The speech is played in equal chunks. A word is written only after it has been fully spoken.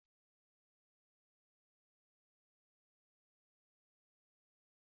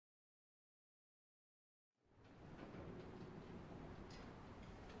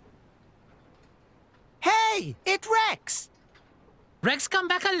Hey, it's Rex! Rex come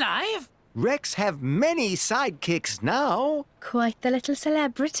back alive? Rex have many sidekicks now. Quite the little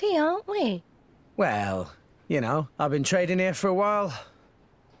celebrity, aren't we? Well, you know, I've been trading here for a while.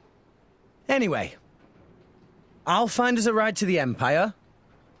 Anyway, I'll find us a ride to the Empire.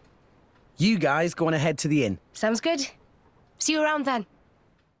 You guys go on ahead to the inn. Sounds good. See you around then.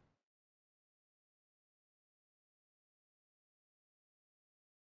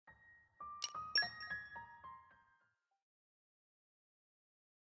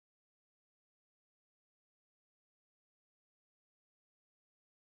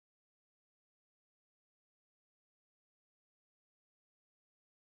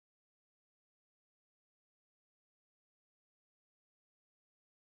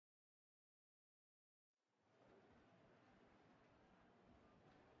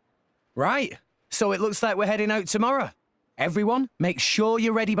 Right, so it looks like we're heading out tomorrow. Everyone, make sure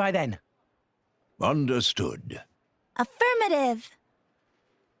you're ready by then. Understood. Affirmative.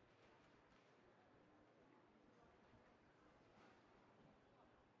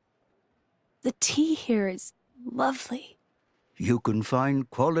 The tea here is lovely. You can find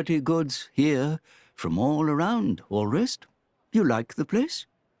quality goods here from all around, Allrest. You like the place?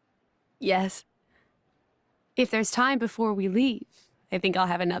 Yes. If there's time before we leave, I think I'll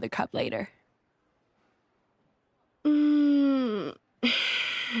have another cup later.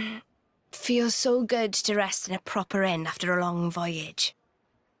 Feels so good to rest in a proper inn after a long voyage.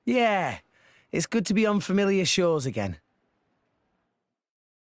 Yeah, it's good to be on familiar shores again.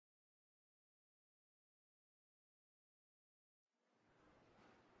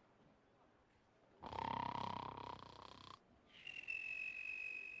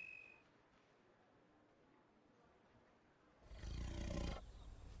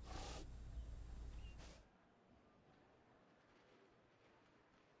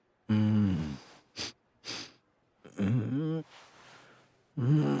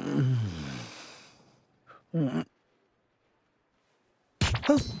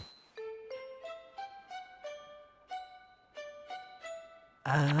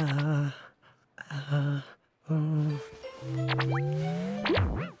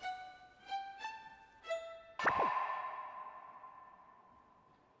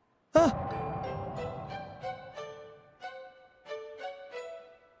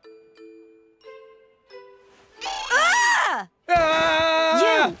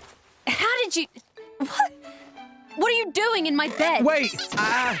 What are you doing in my bed? Wait!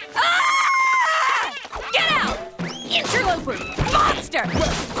 Ah! Get out! Interloper! Monster!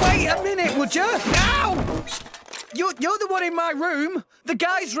 Wait a minute, would you? Ow! You're the one in my room. The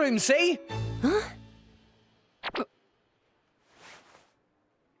guy's room, see? Huh?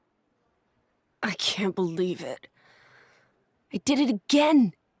 I can't believe it. I did it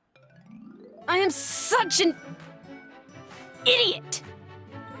again. I am such an idiot.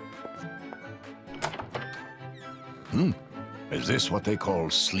 Is this what they call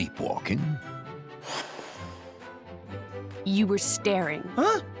sleepwalking? You were staring.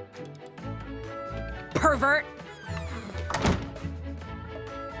 Huh? Pervert!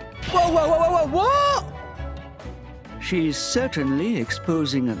 Whoa, what? She's certainly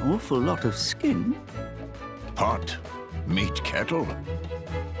exposing an awful lot of skin. Pot, meat kettle.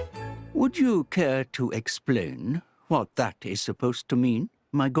 Would you care to explain what that is supposed to mean,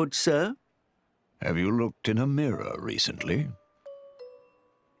 my good sir? Have you looked in a mirror recently?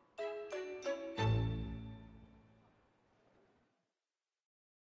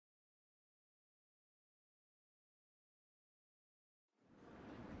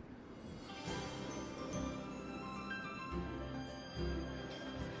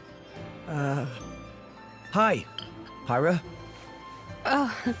 Hi, Pyra.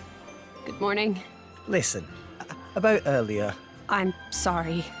 Oh, good morning. Listen, about earlier. I'm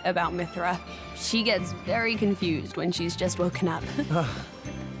sorry about Mithra. She gets very confused when she's just woken up. I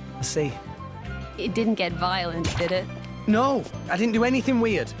see. It didn't get violent, did it? No, I didn't do anything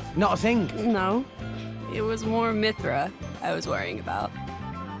weird. Not a thing. No. It was more Mithra I was worrying about.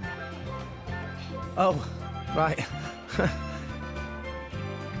 Oh, right.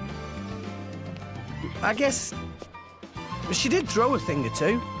 I guess she did throw a thing or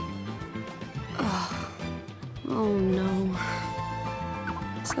two. Oh, no.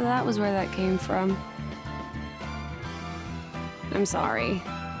 So that was where that came from. I'm sorry.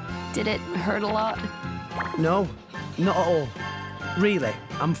 Did it hurt a lot? No, not at all. Really,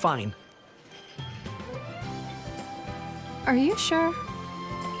 I'm fine. Are you sure?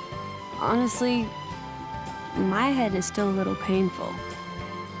 Honestly, my head is still a little painful.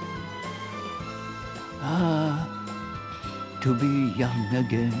 To be young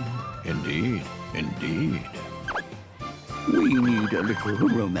again. Indeed. Indeed. We need a little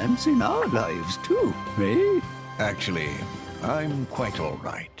romance in our lives, too, eh? Actually, I'm quite all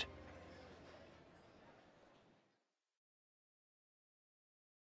right.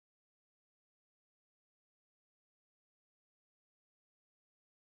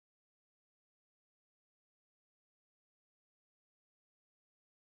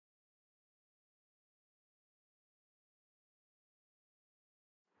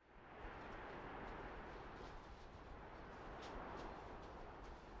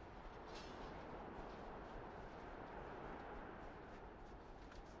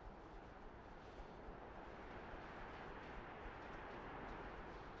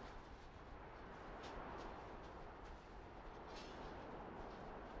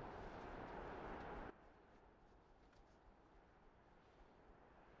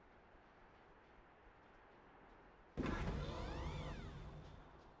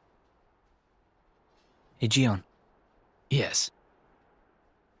 Aegeon. Yes.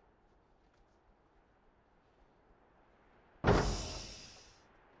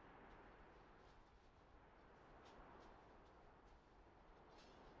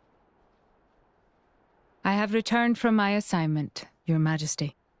 I have returned from my assignment, Your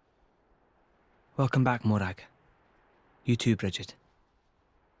Majesty. Welcome back, Morag. You too, Bridget.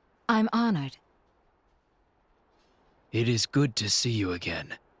 I'm honored. It is good to see you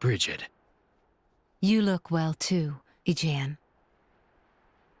again, Bridget. You look well too, Aegeon.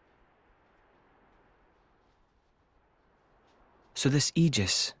 So this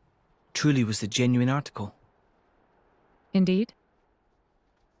Aegis truly was the genuine article? Indeed.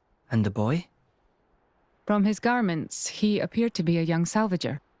 And the boy? From his garments, he appeared to be a young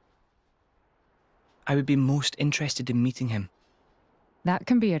salvager. I would be most interested in meeting him. That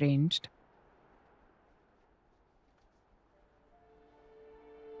can be arranged.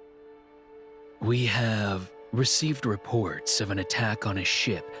 We have received reports of an attack on a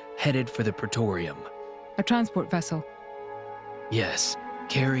ship headed for the Praetorium. A transport vessel. Yes,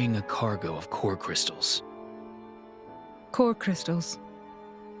 carrying a cargo of core crystals. Core crystals.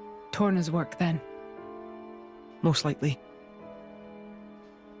 Torna's work, then. Most likely.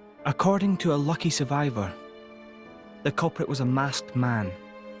 According to a lucky survivor, the culprit was a masked man.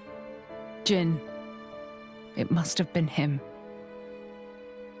 Jin. It must have been him.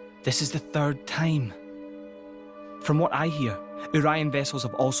 This is the third time. From what I hear, Urian vessels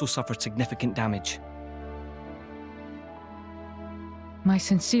have also suffered significant damage. My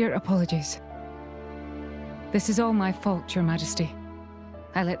sincere apologies. This is all my fault, Your Majesty.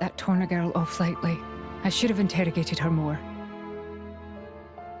 I let that Torna girl off lightly. I should have interrogated her more.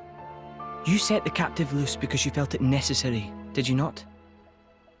 You set the captive loose because you felt it necessary, did you not?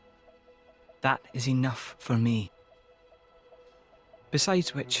 That is enough for me.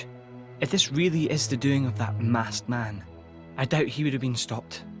 Besides which, if this really is the doing of that masked man, I doubt he would have been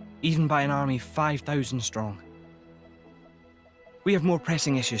stopped, even by an army 5,000 strong. We have more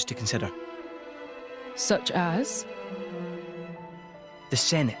pressing issues to consider. Such as? The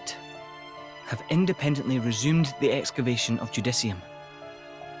Senate have independently resumed the excavation of Judicium.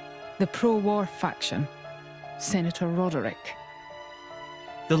 The pro-war faction. Senator Roderick.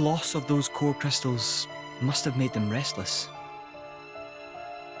 The loss of those core crystals must have made them restless.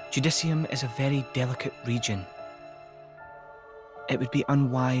 Judicium is a very delicate region. It would be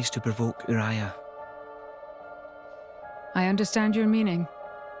unwise to provoke Uriah. I understand your meaning.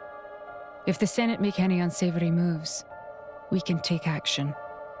 If the Senate make any unsavory moves, we can take action.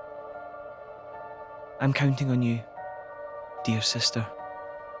 I'm counting on you, dear sister.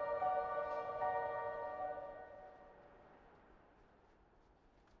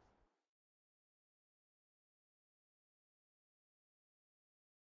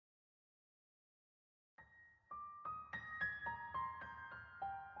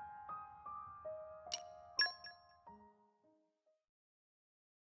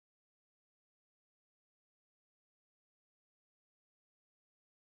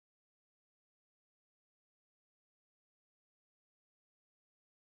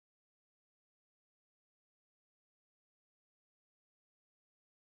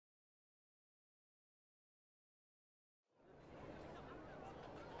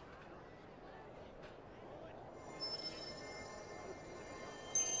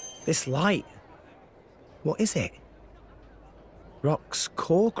 This light. What is it? Rock's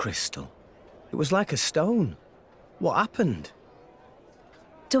core crystal. It was like a stone. What happened?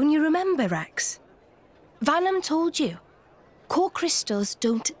 Don't you remember, Rex? Vanham told you. Core crystals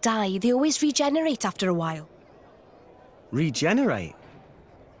don't die. They always regenerate after a while. Regenerate?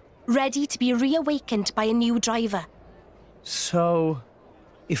 Ready to be reawakened by a new driver. So,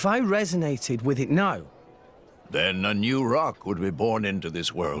 If I resonated with it now... Then a new rock would be born into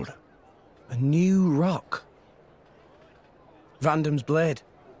this world. A new rock? Vandam's blade.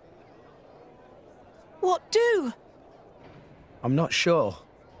 What do? I'm not sure.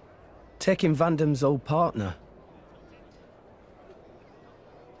 Taking Vandam's old partner.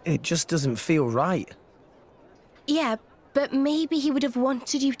 It just doesn't feel right. Yeah, but maybe he would have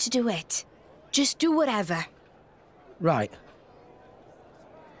wanted you to do it. Just do whatever. Right.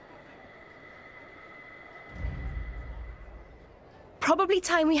 Probably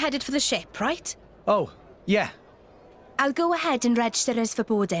time we headed for the ship, right? Oh, yeah. I'll go ahead and register us for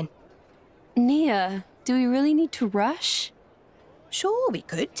boarding. Nia, do we really need to rush? Sure, we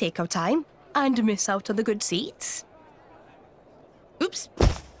could take our time and miss out on the good seats. Oops.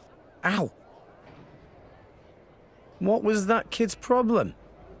 Ow. What was that kid's problem?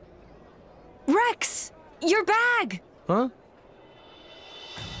 Rex! Your bag! Huh?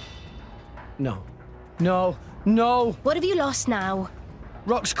 No. No. No! What have you lost now?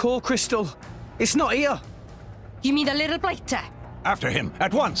 Rock's core crystal. It's not here. You mean the little blighter? After him,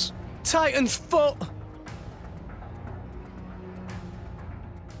 at once! Titan's foot!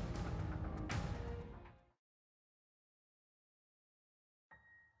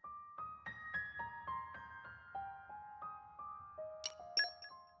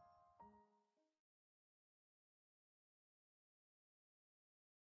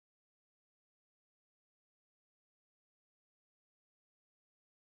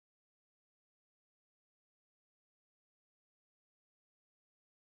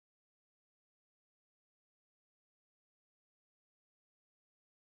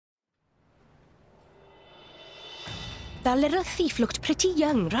 That little thief looked pretty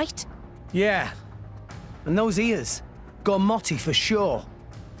young, right? Yeah. And those ears. Gormotti for sure.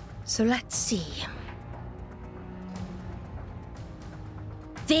 So let's see.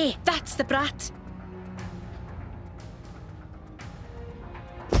 There, that's the brat.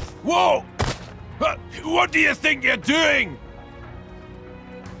 Whoa! What do you think you're doing?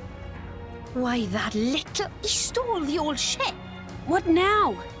 Why, that little... He stole the old ship. What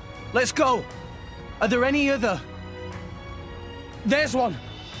now? Let's go. Are there any other... There's one.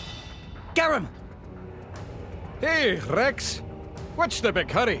 Garum! Hey, Rex. What's the big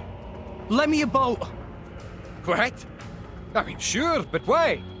hurry? Lend me a boat. What? I mean, sure, but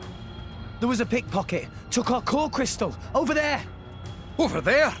why? There was a pickpocket. Took our core crystal. Over there. Over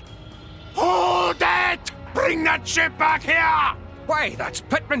there? Hold it! Bring that ship back here! Why, that's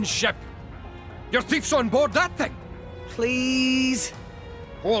Pittman's ship. Your thief's on board that thing. Please.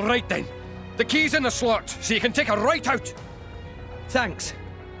 All right, then. The key's in the slot, so you can take her right out. Thanks.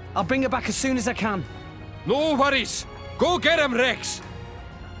 I'll bring her back as soon as I can. No worries. Go get him, Rex.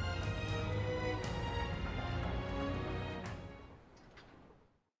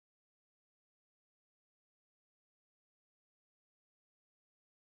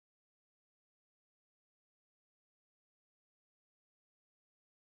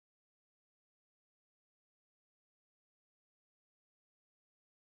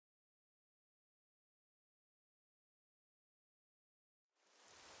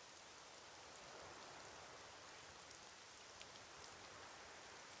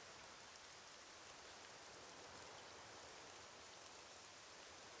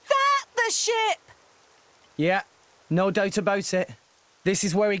 The ship! Yeah, no doubt about it. This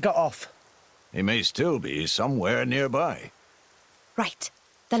is where he got off. He may still be somewhere nearby. Right,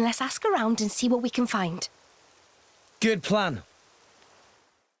 then let's ask around and see what we can find. Good plan.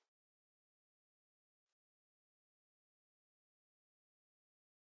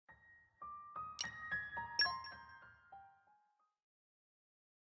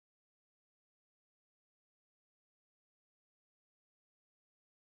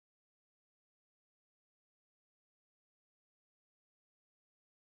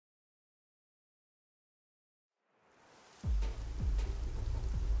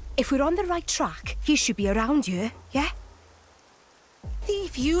 If we're on the right track, he should be around here, yeah?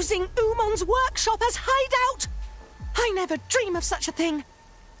 Thief using Umon's workshop as hideout! I never dream of such a thing.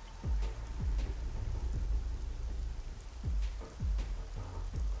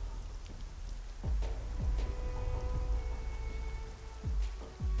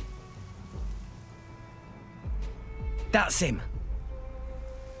 That's him.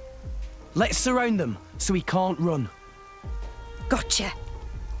 Let's surround them so he can't run. Gotcha.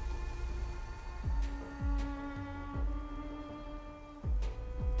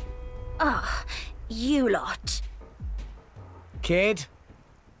 Ah, you lot. Kid,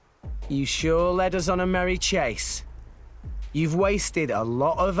 you sure led us on a merry chase. You've wasted a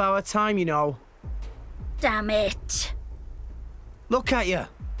lot of our time, you know. Damn it. Look at you.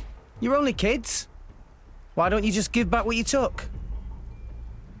 You're only kids. Why don't you just give back what you took?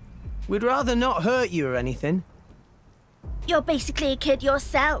 We'd rather not hurt you or anything. You're basically a kid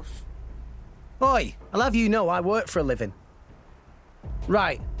yourself. Oi, I'll have you know I work for a living.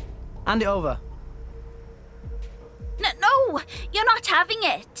 Right, hand it over. No, you're not having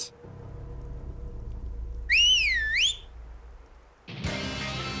it.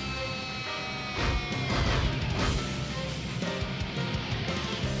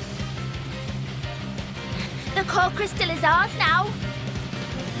 The core crystal is ours now.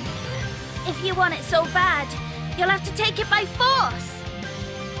 If you want it so bad, you'll have to take it by force.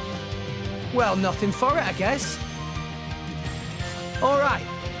 Well, nothing for it, I guess. All right,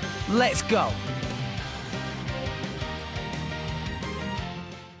 let's go.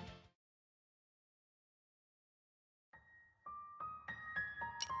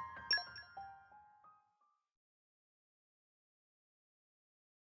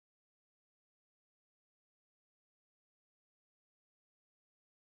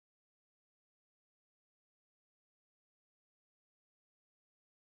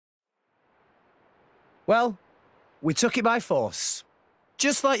 Well, we took it by force.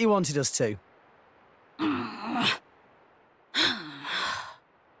 Just like you wanted us to.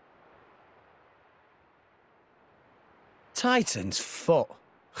 Titan's foot.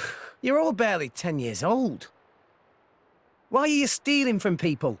 You're all barely 10 years old. Why are you stealing from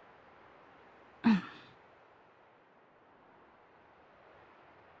people?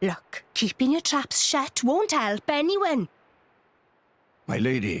 Look, keeping your traps shut won't help anyone. My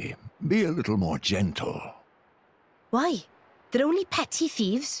lady, be a little more gentle. Why? They're only petty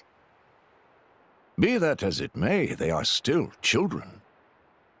thieves. Be that as it may, they are still children.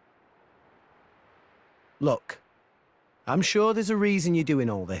 Look, I'm sure there's a reason you're doing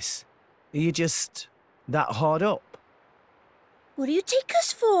all this. Are you just that hard up? What do you take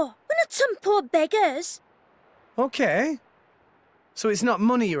us for? We're not some poor beggars. Okay. So it's not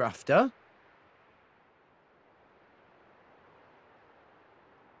money you're after?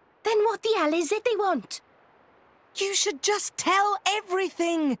 Then what the hell is it they want? You should just tell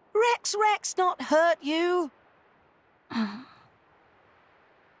everything. Rex not hurt you.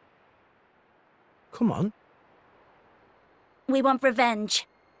 Come on. We want revenge.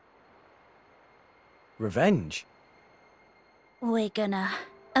 Revenge? We're gonna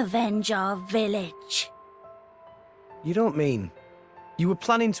avenge our village. You don't mean you were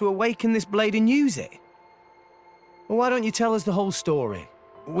planning to awaken this blade and use it? Well, why don't you tell us the whole story?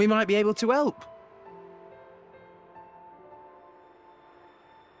 We might be able to help.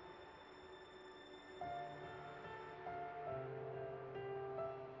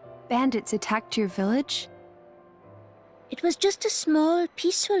 Bandits attacked your village? It was just a small,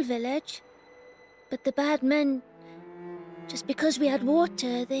 peaceful village. But the bad men, just because we had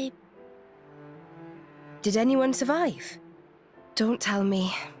water, they... Did anyone survive? Don't tell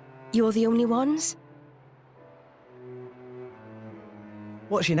me. You're the only ones?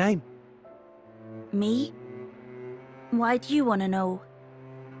 What's your name? Me? Why do you want to know?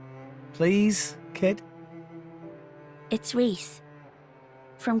 Please, kid? It's Reese.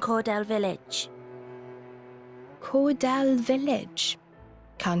 From Cordell Village. Cordell Village?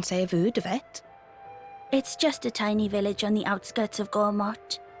 Can't say I've heard of it. It's just a tiny village on the outskirts of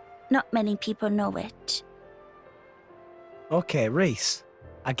Gormott. Not many people know it. Okay, Reese.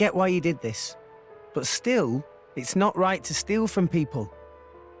 I get why you did this. But still, it's not right to steal from people.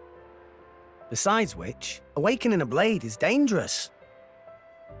 Besides which, awakening a blade is dangerous.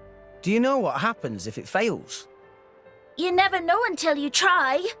 Do you know what happens if it fails? You never know until you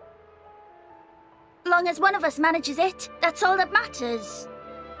try. Long as one of us manages it, that's all that matters.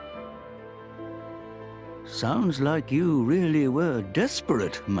 Sounds like you really were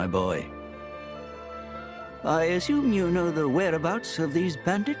desperate, my boy. I assume you know the whereabouts of these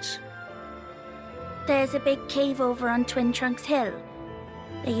bandits? There's a big cave over on Twin Trunks Hill.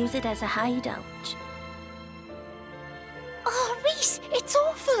 They use it as a hideout. Oh, Reese, it's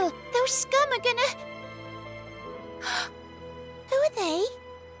awful. Those scum are gonna... Who are they?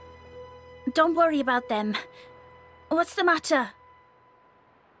 Don't worry about them. What's the matter?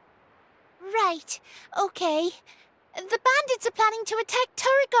 Right, okay. The bandits are planning to attack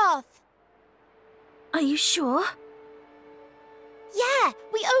Turrigoth. Are you sure? Yeah,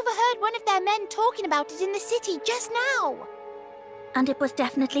 we overheard one of their men talking about it in the city just now. And it was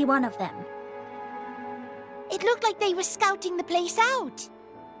definitely one of them. It looked like they were scouting the place out.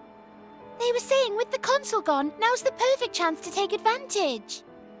 They were saying with the consul gone, now's the perfect chance to take advantage.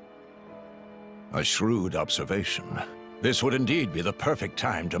 A shrewd observation. This would indeed be the perfect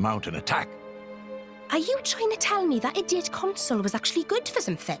time to mount an attack. Are you trying to tell me that idiot consul was actually good for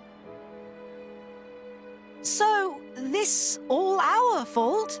something? So, this all our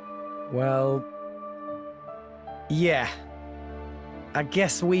fault? Well... yeah. I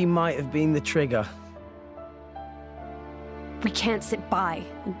guess we might have been the trigger. We can't sit by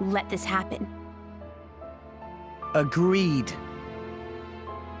and let this happen. Agreed.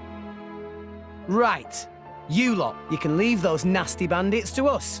 Right. You lot, you can leave those nasty bandits to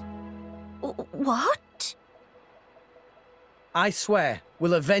us. What? I swear,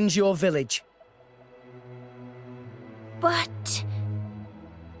 we'll avenge your village. But...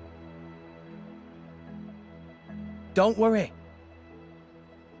 Don't worry.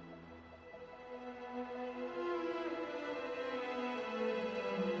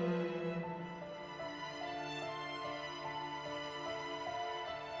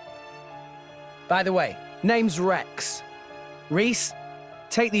 By the way, name's Rex. Reese,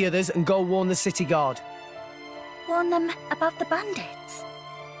 take the others and go warn the city guard. Warn them about the bandits?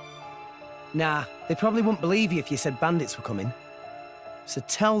 Nah, they probably wouldn't believe you if you said bandits were coming. So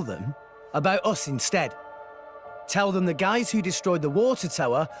tell them about us instead. Tell them the guys who destroyed the water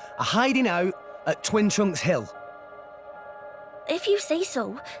tower are hiding out at Twin Trunks Hill. If you say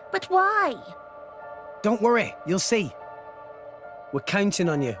so, but why? Don't worry, you'll see. We're counting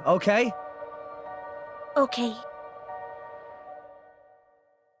on you, okay? Okay.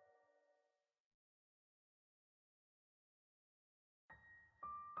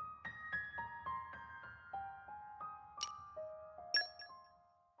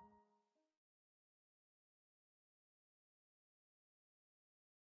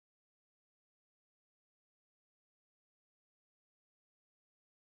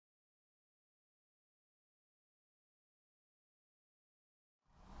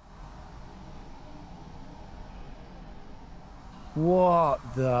 What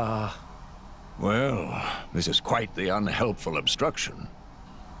the... Well, this is quite the unhelpful obstruction.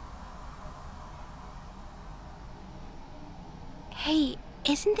 Hey,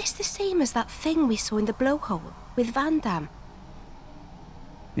 isn't this the same as that thing we saw in the blowhole with Van Damme?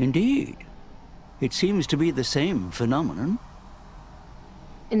 Indeed. It seems to be the same phenomenon.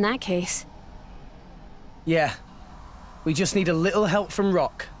 In that case... Yeah. We just need a little help from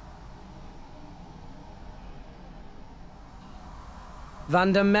Rock.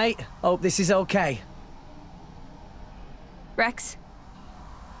 Van Damme, mate, hope this is okay. Rex?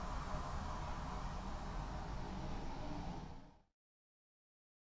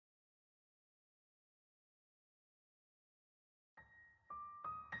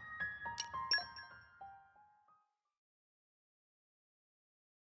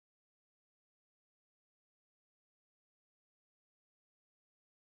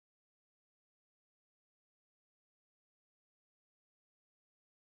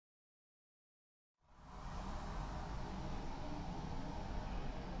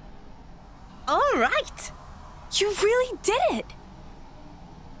 All right! You really did it!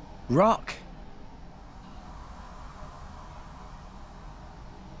 Rock.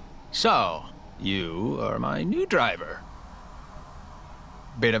 So, you are my new driver.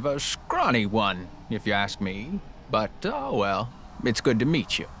 Bit of a scrawny one, if you ask me. But, oh well, it's good to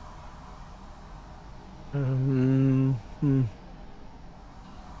meet you.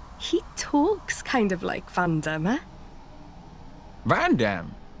 He talks kind of like Van Damme, eh? Van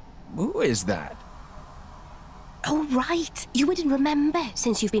Damme? Who is that? Oh, right. You wouldn't remember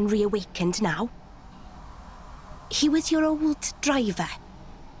since you've been reawakened now. He was your old driver.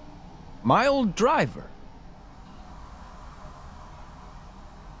 My old driver?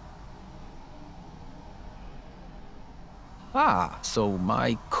 Ah, so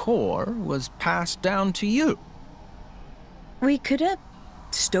my core was passed down to you. We could have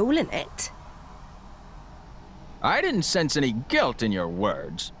stolen it. I didn't sense any guilt in your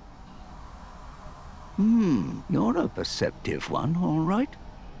words. You're a perceptive one, all right.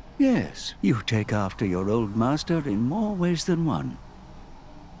 Yes, you take after your old master in more ways than one.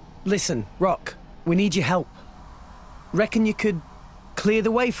 Listen, Rock, we need your help. Reckon you could clear the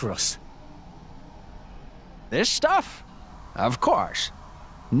way for us? This stuff? Of course.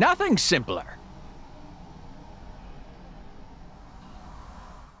 Nothing simpler.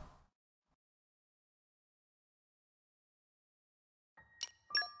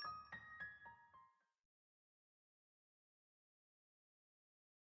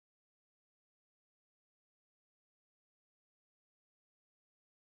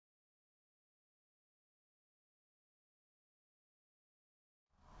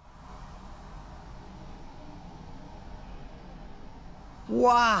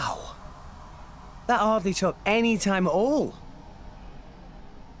 Wow! That hardly took any time at all.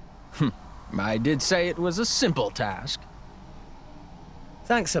 I did say it was a simple task.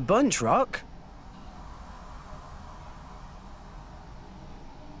 Thanks a bunch, Rock.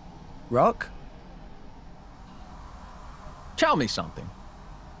 Rock? Tell me something.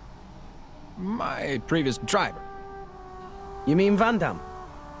 My previous driver. You mean Van Damme?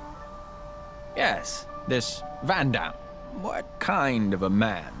 Yes, this Van Damme. What kind of a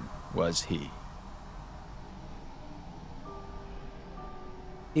man was he?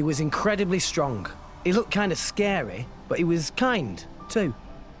 He was incredibly strong. He looked kind of scary, but he was kind, too.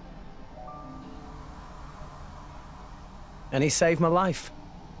 And he saved my life.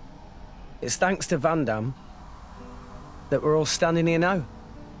 It's thanks to Van Damme that we're all standing here now.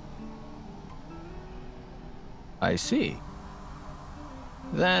 I see.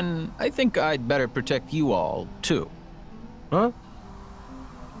 Then I think I'd better protect you all, too. Huh?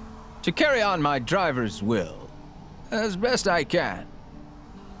 To carry on my driver's will, as best I can.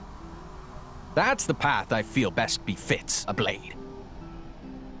 That's the path I feel best befits a blade.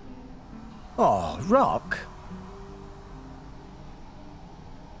 Oh, Rock.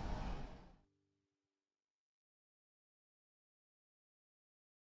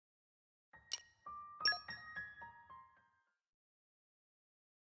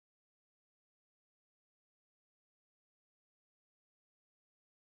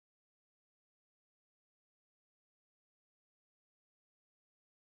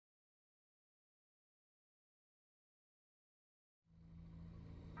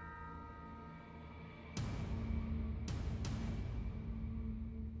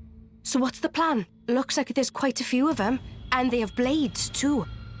 So what's the plan? Looks like there's quite a few of them, and they have blades too.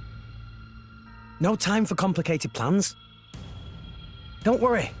 No time for complicated plans. Don't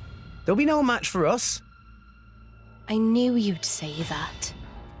worry. There'll be no match for us. I knew you'd say that.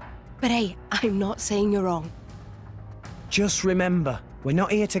 But hey, I'm not saying you're wrong. Just remember, we're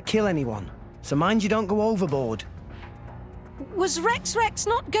not here to kill anyone, so mind you don't go overboard. Was Rex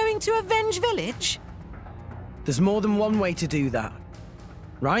not going to avenge Village? There's more than one way to do that.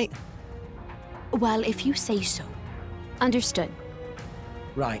 Right? Well, if you say so. Understood.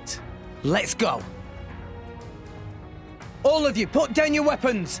 Right. Let's go. All of you, put down your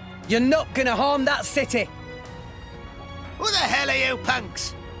weapons. You're not gonna harm that city. Who the hell are you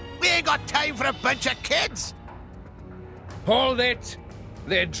punks? We ain't got time for a bunch of kids. Hold it!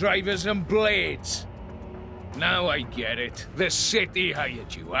 They're drivers and blades. Now I get it. The city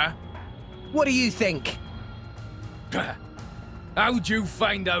hired you, huh? What do you think? How'd you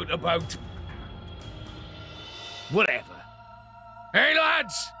find out about... whatever? Hey,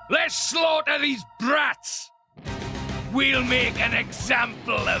 lads! Let's slaughter these brats! We'll make an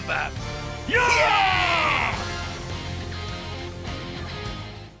example of them! Yeah!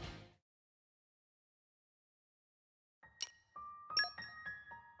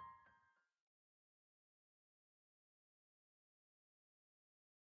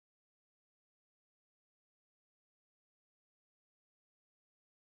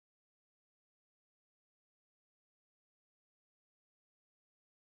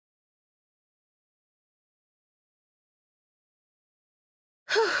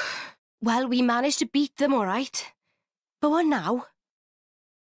 Well, we managed to beat them, all right. But what now?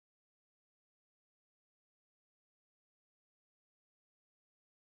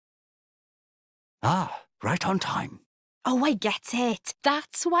 Ah, right on time. Oh, I get it.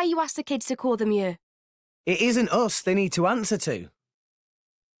 That's why you asked the kids to call them you. It isn't us they need to answer to.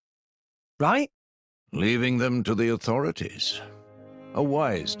 Right? Leaving them to the authorities. A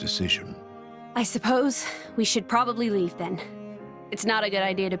wise decision. I suppose we should probably leave then. It's not a good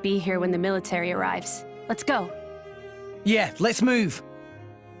idea to be here when the military arrives. Let's go. Yeah, let's move.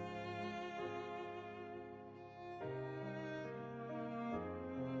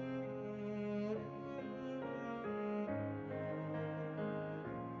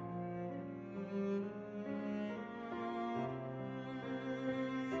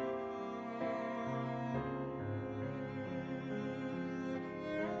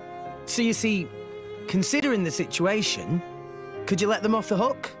 So you see, considering the situation, could you let them off the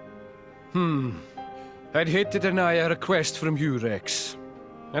hook? I'd hate to deny a request from you, Rex.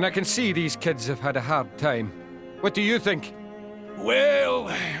 And I can see these kids have had a hard time. What do you think? Well,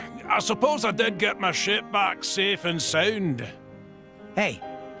 I suppose I did get my ship back safe and sound. Hey,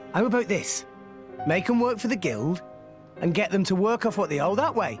 how about this? Make them work for the guild, and get them to work off what they owe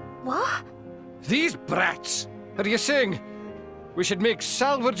that way. What? These brats! Are you saying we should make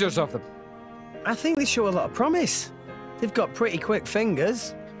salvagers of them? I think they show a lot of promise. They've got pretty quick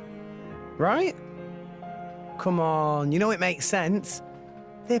fingers. Right? Come on, you know it makes sense.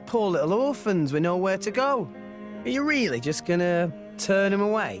 They're poor little orphans with nowhere to go. Are you really just gonna turn them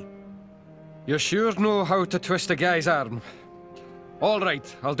away? You sure know how to twist a guy's arm. All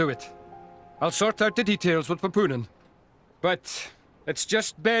right, I'll do it. I'll sort out the details with Papunen. But It's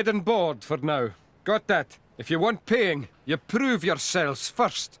just bed and board for now. Got that? If you want paying, you prove yourselves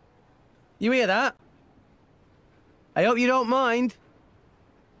first. You hear that? I hope you don't mind.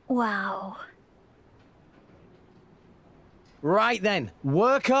 Wow. Right then,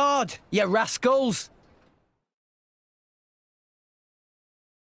 work hard, you rascals!